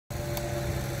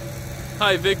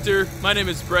Hi Victor, my name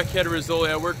is Breck Hederazzoli.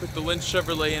 I work with the Lynch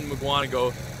Chevrolet in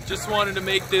Mukwonago. Just wanted to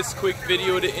make this quick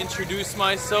video to introduce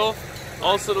myself.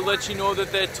 Also to let you know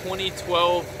that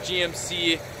 2012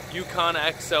 GMC Yukon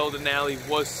XL Denali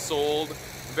was sold.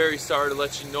 I'm very sorry to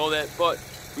let you know that, but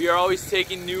we are always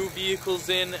taking new vehicles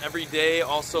in every day.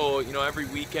 Also, you know, every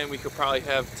weekend we could probably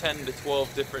have 10 to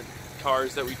 12 different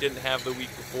cars that we didn't have the week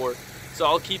before. So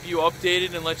I'll keep you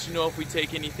updated and let you know if we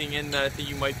take anything in that I think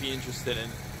you might be interested in.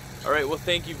 Alright, well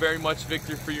thank you very much,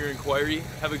 Victor, for your inquiry.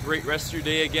 Have a great rest of your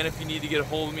day. Again, if you need to get a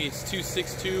hold of me, it's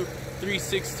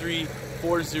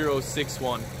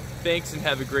 262-363-4061. Thanks and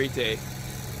have a great day.